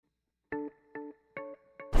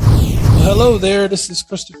Hello there. This is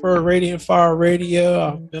Christopher Radiant Fire Radio.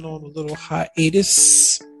 I've been on a little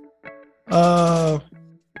hiatus. Uh,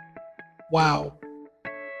 wow.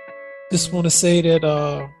 Just want to say that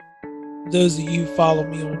those of you who follow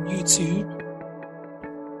me on YouTube,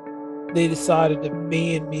 they decided to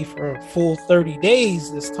ban me for a full 30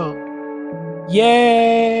 days this time.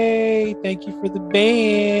 Yay! Thank you for the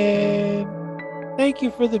ban. Thank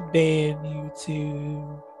you for the ban,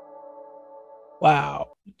 YouTube. Wow.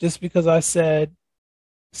 Just because I said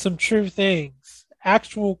some true things,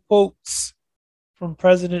 actual quotes from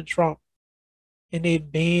President Trump, and they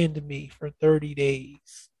banned me for 30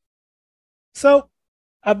 days. So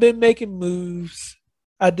I've been making moves.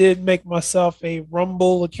 I did make myself a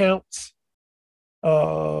Rumble account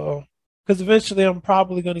because eventually I'm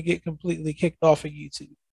probably going to get completely kicked off of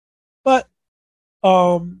YouTube. But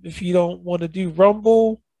if you don't want to do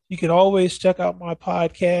Rumble, you can always check out my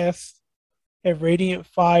podcast at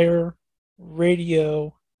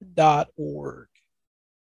radiantfireradio.org.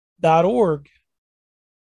 .org.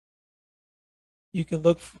 You can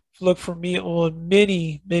look for me on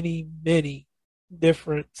many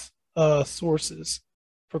different sources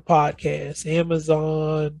for podcasts.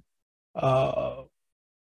 Amazon,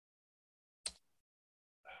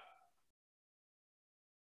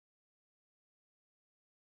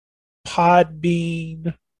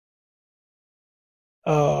 Podbean,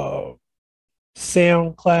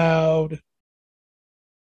 SoundCloud.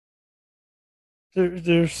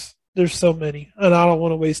 There's so many, and I don't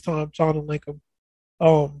want to waste time trying to link them.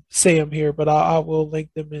 Say them here, but I will link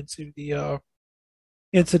them into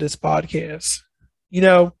this podcast. You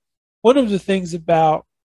know, one of the things about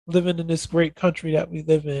living in this great country that we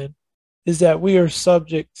live in is that we are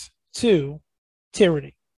subject to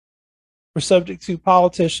tyranny. We're subject to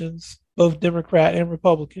politicians, both Democrat and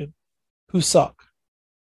Republican, who suck.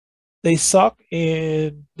 They suck,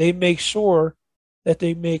 and they make sure that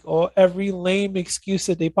they make every lame excuse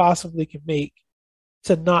that they possibly can make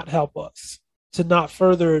to not help us, to not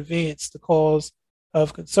further advance the cause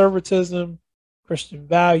of conservatism, Christian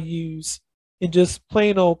values, and just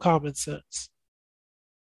plain old common sense.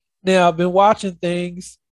 Now, I've been watching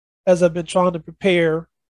things as I've been trying to prepare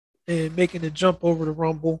and making the jump over to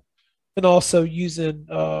Rumble, and also using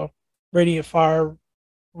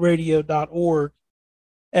radiantfireradio.org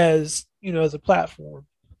as as a platform.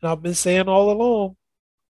 And I've been saying all along,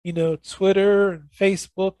 Twitter and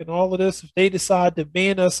Facebook and all of this, if they decide to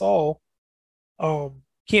ban us all,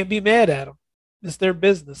 can't be mad at them. It's their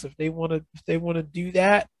business. If they want to do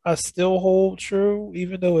that, I still hold true,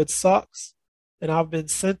 even though it sucks, and I've been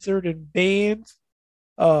censored and banned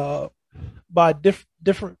by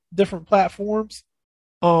different platforms.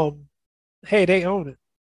 Hey, they own it,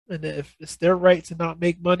 and if it's their right to not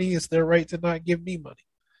make money, it's their right to not give me money.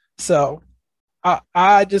 So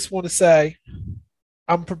I just want to say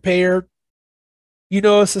I'm prepared.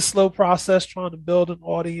 It's a slow process trying to build an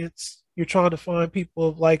audience. You're trying to find people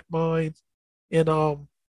of like minds, and I'm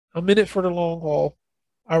in it for the long haul.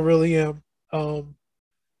 I really am.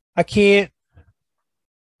 I can't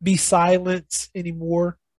be silent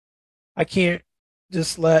anymore. I can't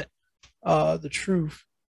just let the truth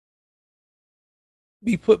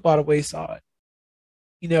be put by the wayside.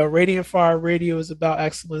 Radiant Fire Radio is about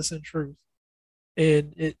excellence and truth,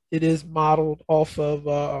 and it is modeled off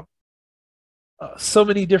of so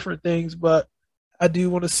many different things. But I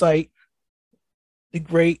do want to cite the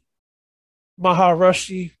great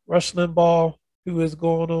Maharishi Rush Limbaugh, who is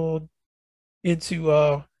going on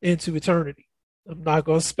into eternity. I'm not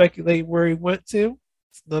going to speculate where he went to.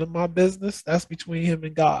 It's none of my business. That's between him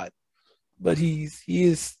and God. But he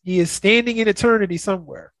is standing in eternity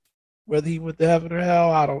somewhere. Whether he went to heaven or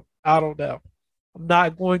hell, I don't know. I'm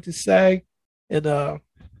not going to say, and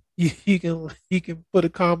you can put a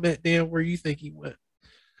comment down where you think he went.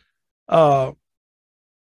 The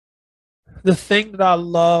thing that I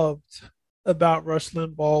loved about Rush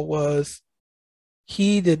Limbaugh was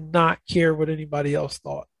he did not care what anybody else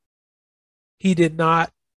thought. He did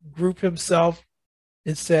not group himself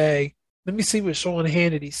and say, "Let me see what Sean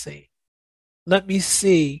Hannity's saying. Let me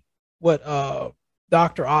see what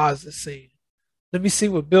Dr. Oz is saying. Let me see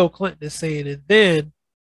what Bill Clinton is saying, and then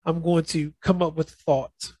I'm going to come up with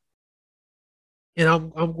thoughts, and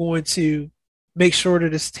I'm going to make sure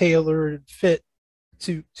that it's tailored and fit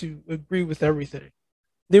to agree with everything."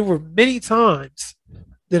 There were many times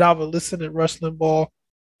that I would listen to Rush Limbaugh,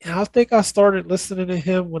 and I think I started listening to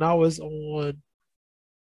him when I was on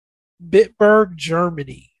Bitburg,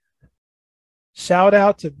 Germany. Shout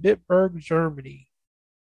out to Bitburg, Germany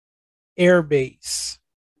Air Base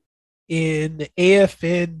in the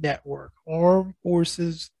AFN network, Armed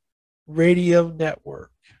Forces Radio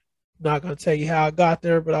Network. Not going to tell you how I got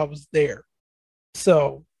there, but I was there.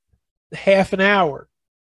 So half an hour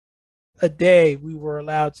a day we were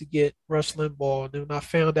allowed to get Rush Limbaugh. And then when I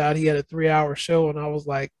found out he had a 3 hour show, and I was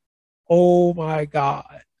like, oh my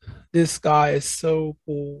God, this guy is so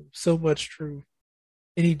cool, so much truth.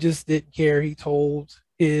 And he just didn't care. He told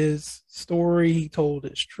his story, he told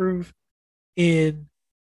his truth. And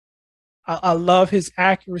I love his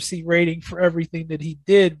accuracy rating for everything that he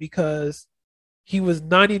did, because he was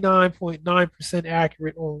 99.9%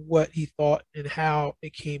 accurate on what he thought and how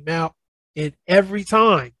it came out. And every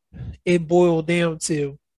time it boiled down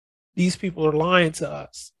to, these people are lying to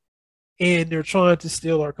us and they're trying to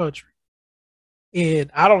steal our country.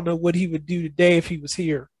 And I don't know what he would do today if he was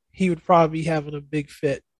here. He would probably be having a big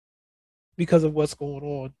fit because of what's going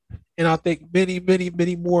on. And I think many, many,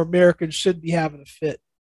 many more Americans should be having a fit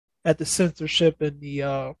at the censorship and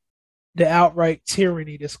the outright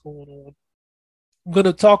tyranny that's going on. I'm going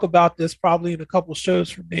to talk about this probably in a couple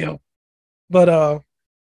shows from now. But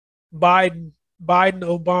Biden,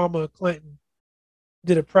 Obama, Clinton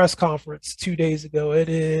did a press conference 2 days ago. It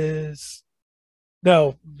was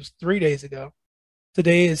 3 days ago.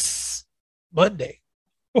 Today is Monday.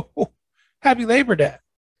 Happy Labor Day.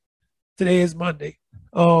 Today is Monday.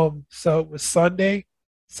 So it was Sunday,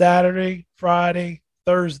 Saturday, Friday,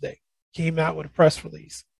 Thursday. Came out with a press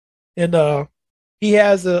release. And he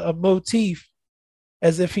has a motif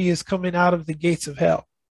as if he is coming out of the gates of hell.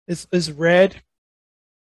 It's red,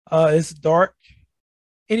 it's dark,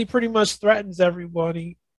 and he pretty much threatens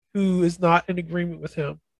everybody who is not in agreement with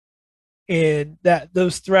him. And that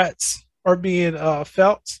those threats are being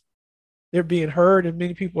felt, they're being heard, and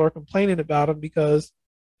many people are complaining about him because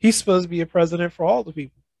he's supposed to be a president for all the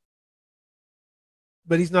people.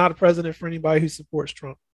 But he's not a president for anybody who supports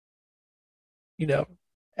Trump. You know,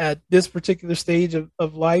 at this particular stage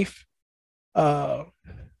of life, Biden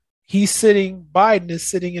is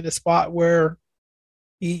sitting in a spot where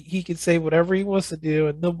he can say whatever he wants to do,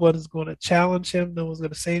 and nobody's going to challenge him. No one's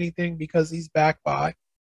going to say anything because he's backed by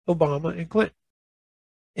Obama and Clinton,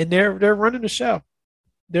 and they're running the show.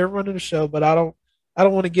 They're running the show, but I don't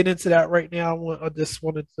want to get into that right now. I just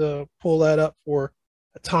wanted to pull that up for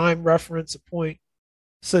a time reference, a point,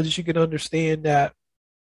 so that you can understand that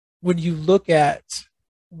when you look at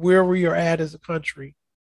where we are at as a country,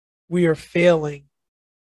 we are failing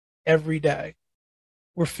every day.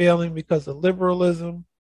 We're failing because of liberalism.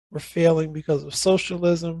 We're failing because of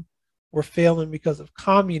socialism. We're failing because of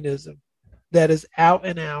communism that is out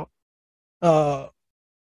and out,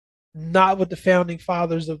 not what the founding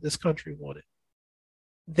fathers of this country wanted.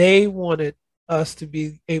 They wanted us to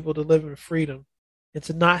be able to live in freedom and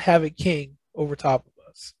to not have a king over top of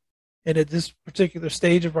us. And at this particular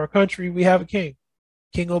stage of our country, we have a king,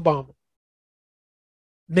 King Obama,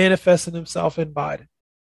 manifesting himself in Biden.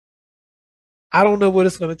 I don't know what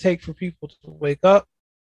it's going to take for people to wake up.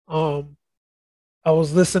 I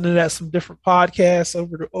was listening to some different podcasts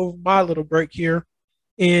over my little break here,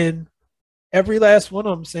 and every last one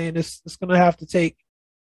of them saying it's going to have to take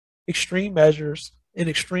extreme measures, an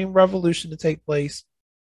extreme revolution to take place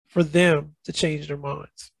for them to change their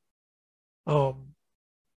minds. I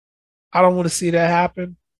don't want to see that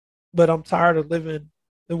happen, but I'm tired of living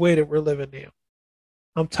the way that we're living now.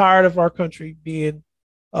 I'm tired of our country being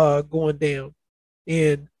going down,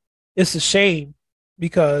 and it's a shame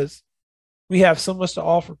because we have so much to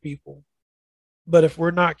offer people, but if we're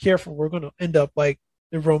not careful, we're going to end up like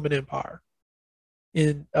the Roman Empire.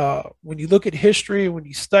 And when you look at history, when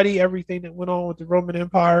you study everything that went on with the Roman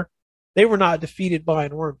Empire, they were not defeated by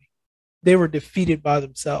an army. They were defeated by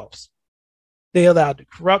themselves. They allowed the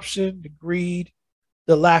corruption, the greed,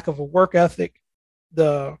 the lack of a work ethic,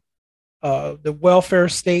 the welfare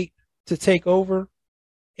state to take over,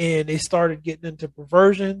 and they started getting into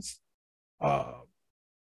perversions.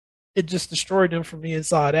 It just destroyed them from the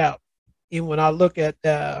inside out. And when I look at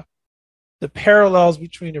the parallels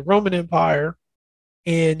between the Roman Empire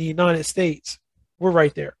and the United States, we're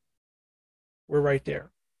right there. We're right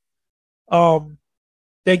there.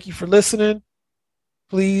 Thank you for listening.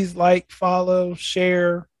 Please like, follow,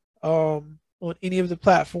 share on any of the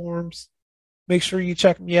platforms. Make sure you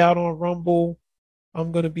check me out on Rumble.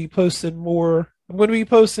 I'm going to be posting more. I'm going to be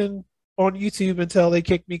posting on YouTube until they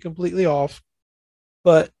kick me completely off.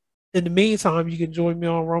 But in the meantime, you can join me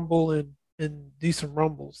on Rumble and do some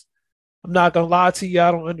Rumbles. I'm not going to lie to you.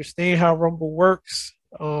 I don't understand how Rumble works.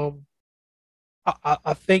 I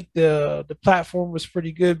think the platform was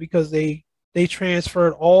pretty good because they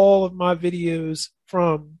transferred all of my videos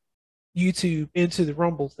from YouTube into the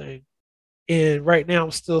Rumble thing. And right now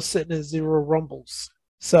I'm still sitting at 0 Rumbles.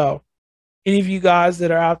 So any of you guys that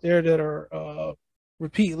are out there that are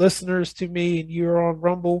repeat listeners to me and you're on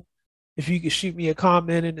Rumble, if you could shoot me a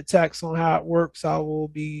comment in the text on how it works, I will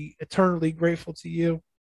be eternally grateful to you.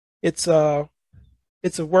 It's a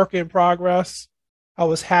it's a work in progress. I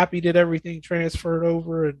was happy that everything transferred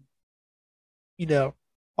over, and you know,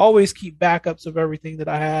 always keep backups of everything that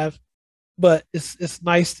I have. But it's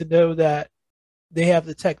nice to know that they have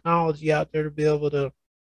the technology out there to be able to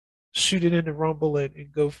shoot it into Rumble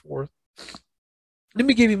and go forth. Let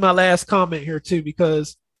me give you my last comment here too,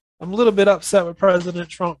 because I'm a little bit upset with President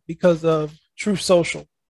Trump because of Truth Social.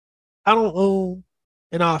 I don't own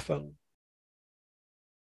an iPhone.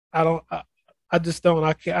 I don't. I just don't.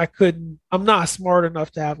 I can't. I couldn't. I'm not smart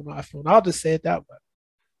enough to have an iPhone. I'll just say it that way.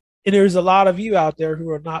 And there's a lot of you out there who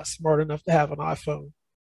are not smart enough to have an iPhone.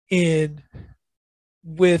 And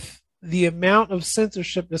with the amount of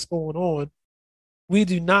censorship that's going on, we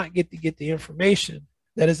do not get to get the information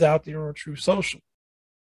that is out there on Truth Social.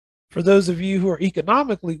 For those of you who are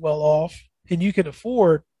economically well off and you can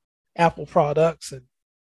afford Apple products and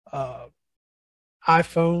uh,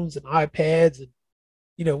 iPhones and iPads and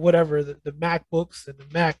whatever the MacBooks and the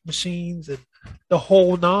Mac machines and the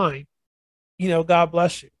whole nine, God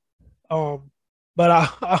bless you.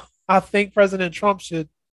 But I think President Trump should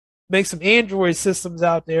make some Android systems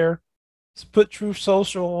out there, put Truth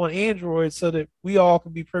Social on Android so that we all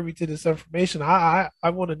can be privy to this information. I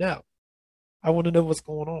want to know. I want to know what's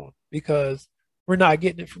going on because we're not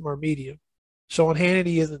getting it from our media. Sean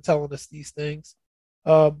Hannity isn't telling us these things.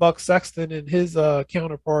 Buck Sexton and his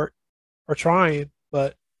counterpart are trying,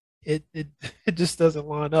 but it just doesn't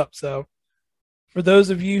line up. So for those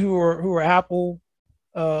of you who are Apple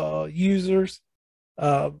users,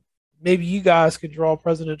 maybe you guys can draw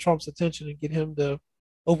President Trump's attention and get him to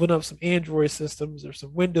open up some Android systems or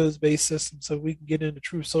some Windows-based systems so we can get into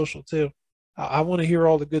Truth Social too. I want to hear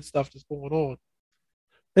all the good stuff that's going on.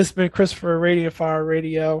 This has been Christopher Radiant Fire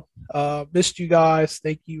Radio. Missed you guys.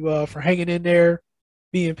 Thank you for hanging in there,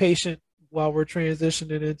 being patient while we're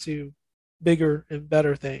transitioning into bigger and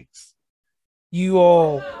better things. You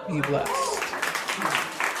all be blessed.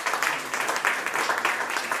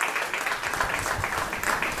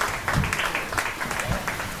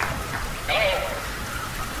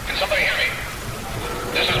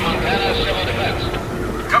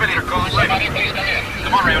 Somebody please come in.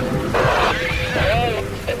 Come on, Raven.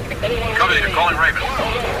 Cover leader calling Raven.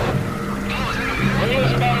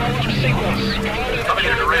 Cover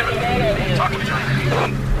leader to Raven. Talk to me.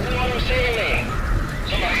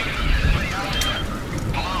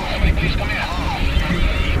 Somebody please come in.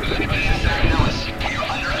 Is anybody out there?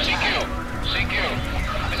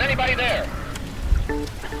 CQ. Is anybody there?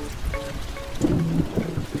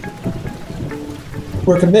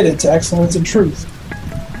 We're committed to excellence and truth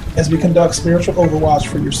as we conduct spiritual overwatch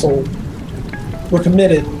for your soul. We're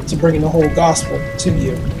committed to bringing the whole gospel to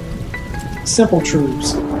you. Simple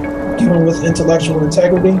truths, given with intellectual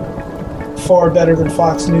integrity, far better than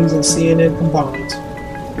Fox News and CNN combined.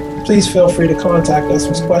 Please feel free to contact us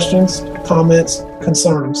with questions, comments,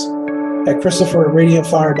 concerns at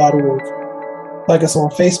Christopher@radiantfire.org. Like us on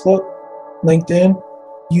Facebook, LinkedIn,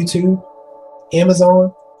 YouTube,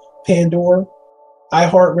 Amazon, Pandora,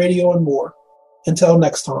 iHeartRadio, and more. Until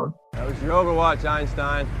next time. That was your Overwatch,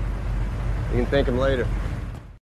 Einstein. You can thank him later.